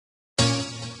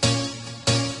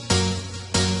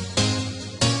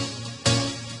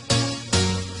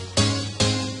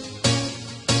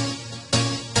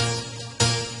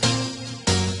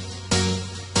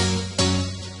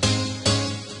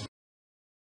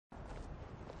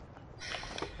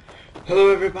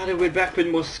Hello everybody, we're back with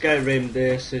more Skyrim.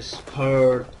 This is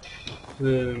part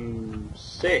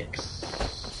 6.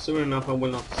 Soon enough I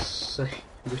will not say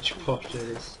which part it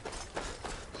is.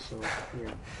 So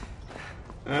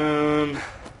yeah.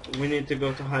 We need to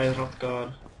go to High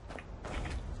Hrothgar.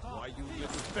 Why, you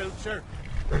little filcher?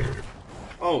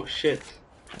 Oh shit,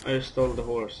 I stole the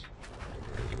horse.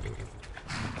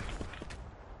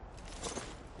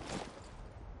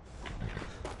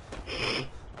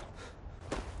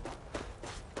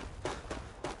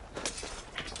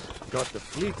 Got the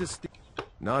fleetest.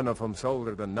 None of them's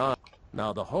older than 9.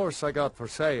 Now the horse I got for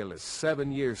sale is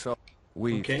 7 years old.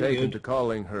 We've taken to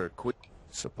calling her Queen.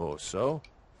 Suppose so.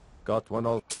 Got one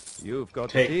all. You've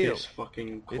got Take the deal. this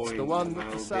fucking coin. It's the one with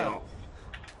and the I'll saddle.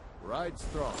 Ride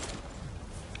strong.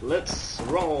 Let's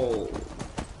roll.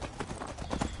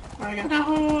 I got a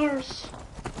horse.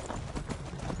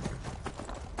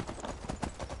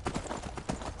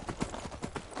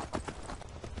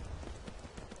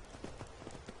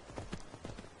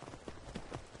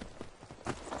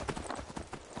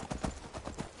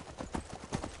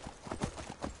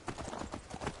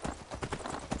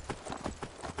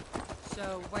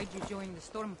 So, why'd you join the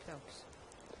Stormcloaks?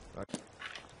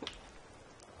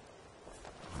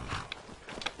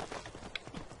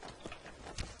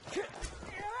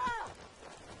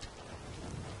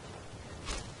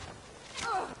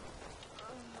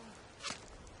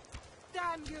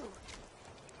 Damn you!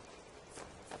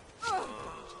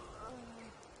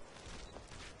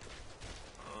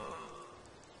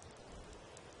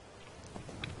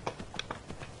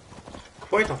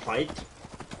 Quite a fight.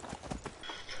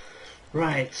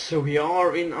 Right, so we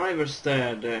are in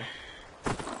Iverstead.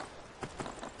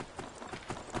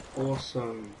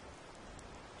 Awesome.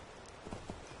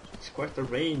 It's quite a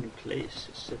rainy place,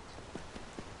 is it?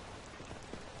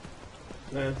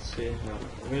 Let's see here.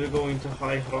 We're going to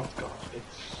High Hrothgar.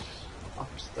 It's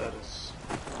upstairs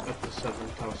at the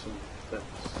 7,000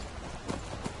 steps.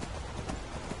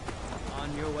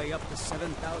 On your way up the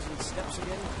 7,000 steps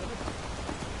again, Philip?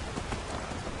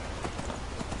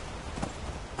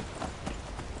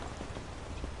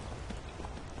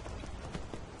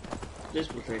 This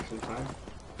will take some time.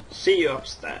 See you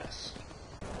upstairs.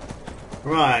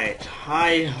 Right,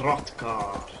 High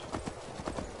Hrothgar.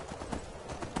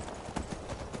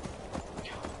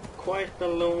 Quite a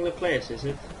lonely place, is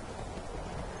it?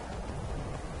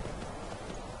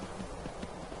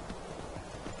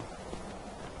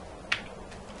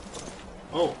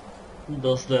 Oh,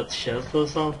 does that shelter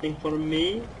something for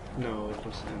me? No, it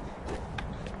was empty.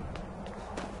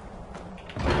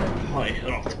 High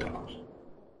Hrothgar.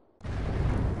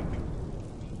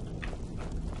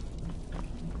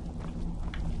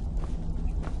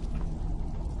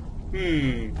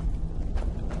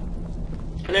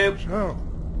 Hello. So,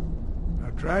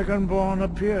 a Dragonborn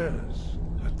appears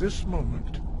at this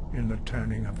moment in the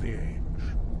turning of the age.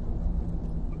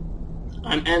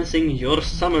 I'm answering your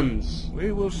summons.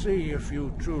 We will see if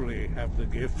you truly have the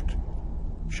gift.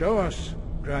 Show us,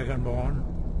 Dragonborn.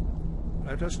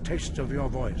 Let us taste of your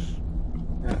voice.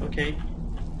 Okay.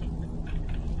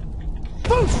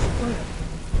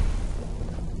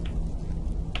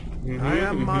 I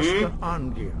am Master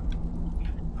Angir.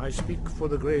 I speak for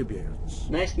the Greybeards.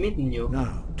 Nice meeting you.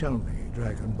 Now, tell me,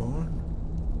 Dragonborn,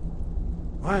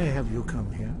 why have you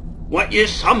come here? What you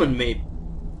summoned me?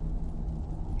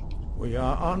 We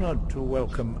are honored to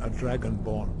welcome a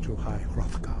Dragonborn to High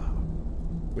Hrothgar.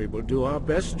 We will do our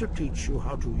best to teach you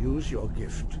how to use your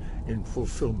gift in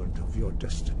fulfillment of your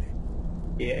destiny.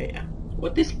 Yeah.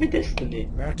 What is my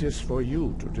destiny? That is for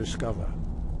you to discover.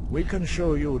 We can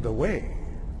show you the way,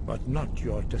 but not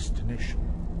your destination.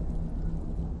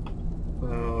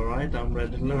 Alright, I'm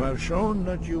ready to You learn. have shown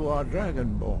that you are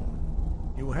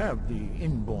Dragonborn. You have the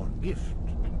inborn gift.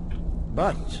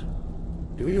 But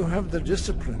do you have the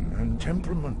discipline and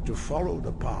temperament to follow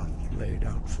the path laid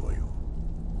out for you?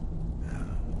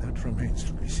 That remains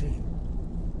to be seen.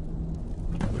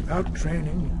 Without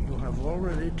training, you have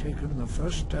already taken the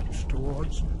first steps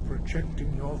towards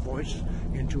projecting your voice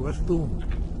into a thum,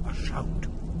 a shout.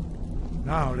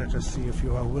 Now let us see if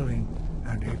you are willing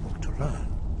and able to learn.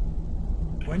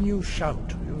 When you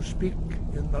shout, you speak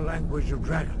in the language of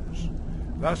dragons.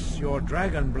 Thus, your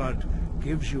dragon blood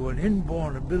gives you an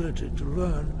inborn ability to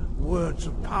learn words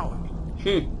of power.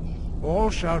 All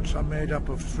shouts are made up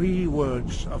of 3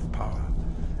 words of power.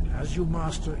 As you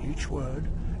master each word,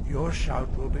 your shout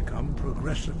will become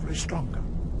progressively stronger.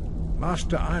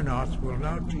 Master Einarth will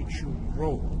now teach you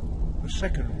Roll, the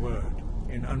second word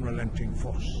in Unrelenting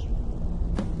Force.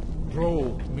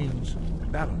 Roll means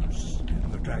balance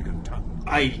in the dragon tongue.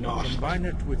 Einarth. Combine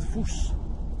it with Fus,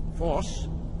 force,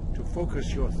 to to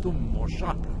focus your thumb more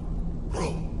sharply.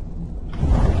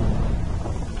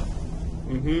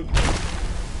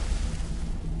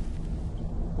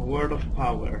 A word of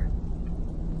power.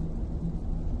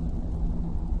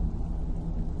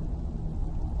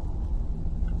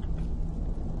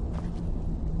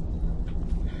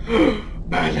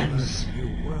 Balance.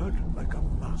 You word like a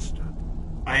master.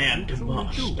 I am the You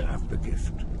master. have the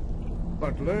gift.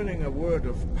 But learning a word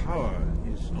of power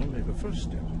is only the first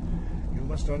step. You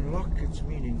must unlock its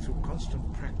meaning through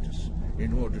constant practice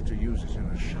in order to use it in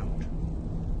a shout.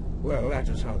 Well, that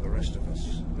is how the rest of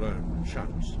us learn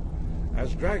shouts.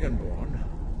 As Dragonborn,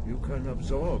 you can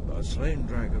absorb a slain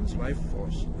dragon's life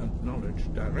force and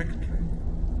knowledge directly.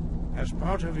 As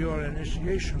part of your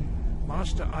initiation,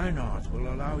 Master Einarth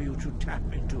will allow you to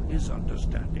tap into his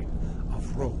understanding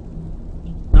of role.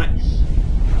 Nice.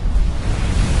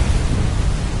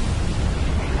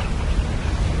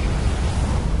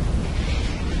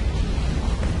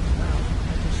 Now,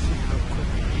 let us see how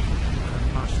quickly you can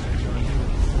master your new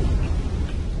form.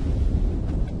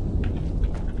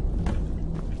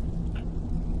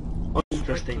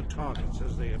 Interesting. Strike the targets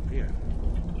as they appear.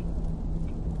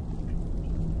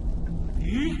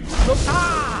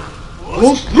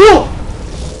 Ostro!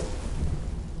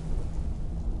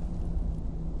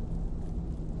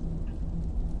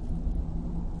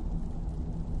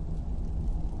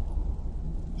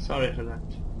 Sorry for that.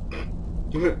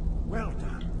 Well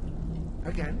done.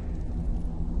 Again.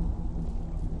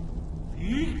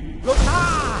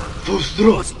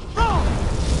 Ostro!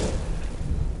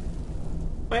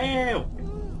 Wow!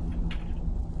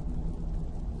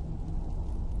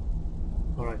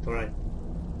 Alright.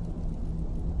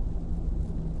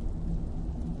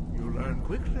 You learn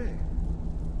quickly.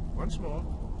 Once more.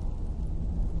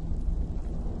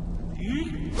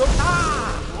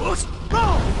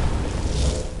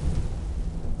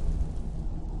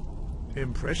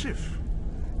 Impressive.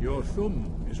 Your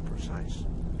thumb is precise.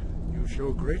 You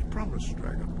show great promise,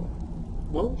 Dragonborn.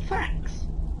 Well, thanks.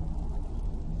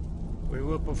 We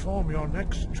will perform your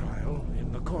next trial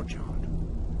in the courtyard.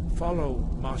 Follow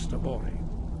Master Bori.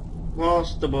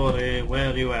 Master Bori,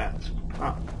 where are you at?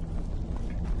 Ah.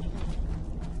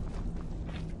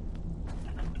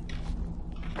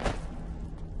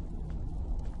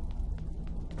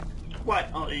 Why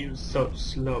are you so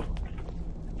slow?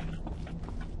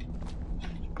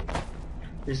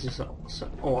 This is an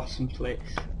awesome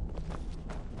place.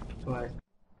 Right.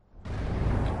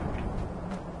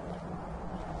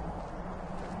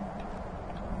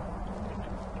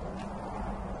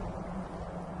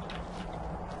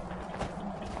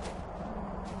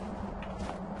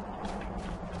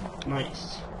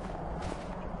 Nice.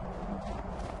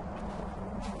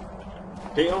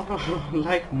 They are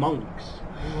like monks.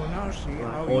 You will now see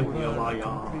how you learn a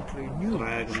completely new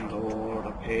Dragon Lord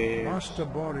appears. Master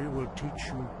Bori will teach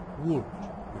you Wuld,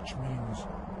 which means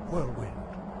whirlwind.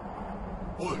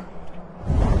 Wuld.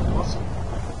 Awesome.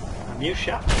 A new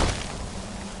shot.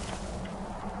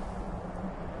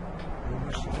 You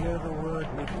must hear the word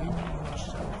within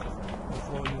yourself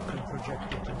before you can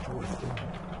project it into a thing.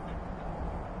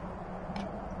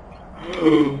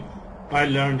 I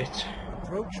learned it.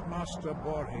 Approach Master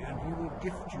Bori and he will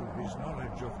gift you his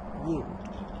knowledge of Wuld.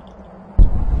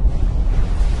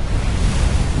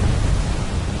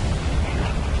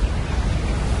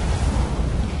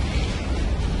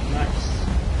 Nice.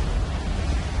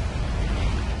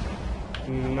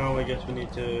 Now I guess we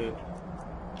need to...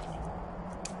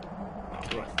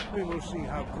 Right. We will see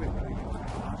how quickly you can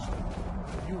master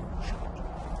a new shot.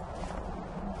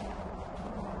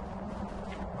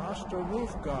 Master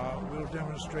Wulfgar will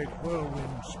demonstrate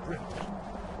Whirlwind Sprint.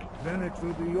 Then it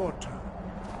will be your turn.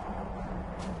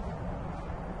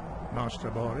 Master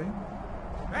Bori?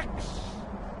 X!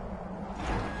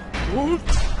 Wulf!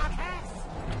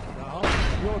 Now,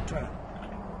 your turn.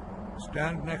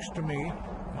 Stand next to me.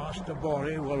 Master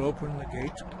Bori will open the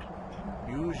gate.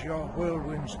 Use your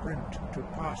Whirlwind Sprint to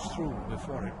pass through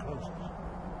before it closes.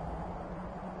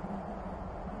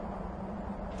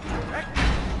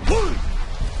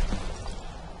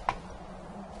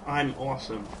 I'm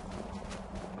awesome.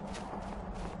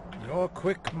 Your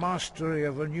quick mastery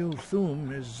of a new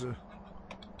Thum is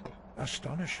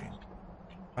astonishing.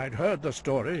 I'd heard the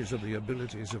stories of the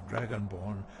abilities of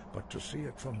Dragonborn, but to see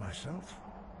it for myself...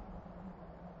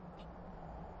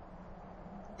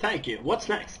 Thank you. What's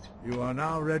next? You are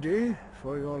now ready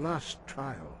for your last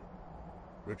trial.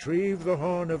 Retrieve the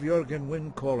horn of Jörgen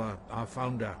Windcaller, our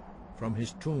founder, from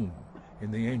his tomb in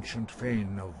the ancient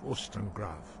fane of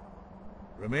Ustengrav.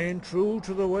 Remain true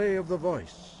to the way of the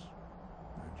voice,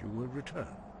 and you will return.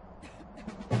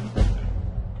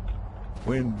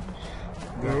 Wind,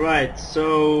 Right,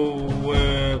 so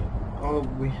all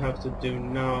we have to do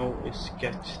now is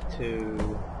get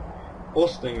to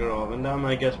Ostengrove, and then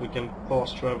I guess we can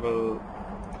fast travel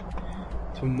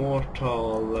to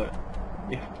Mortal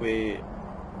if we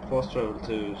fast travel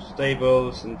to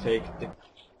stables and take the...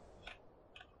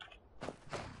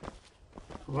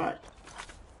 Right.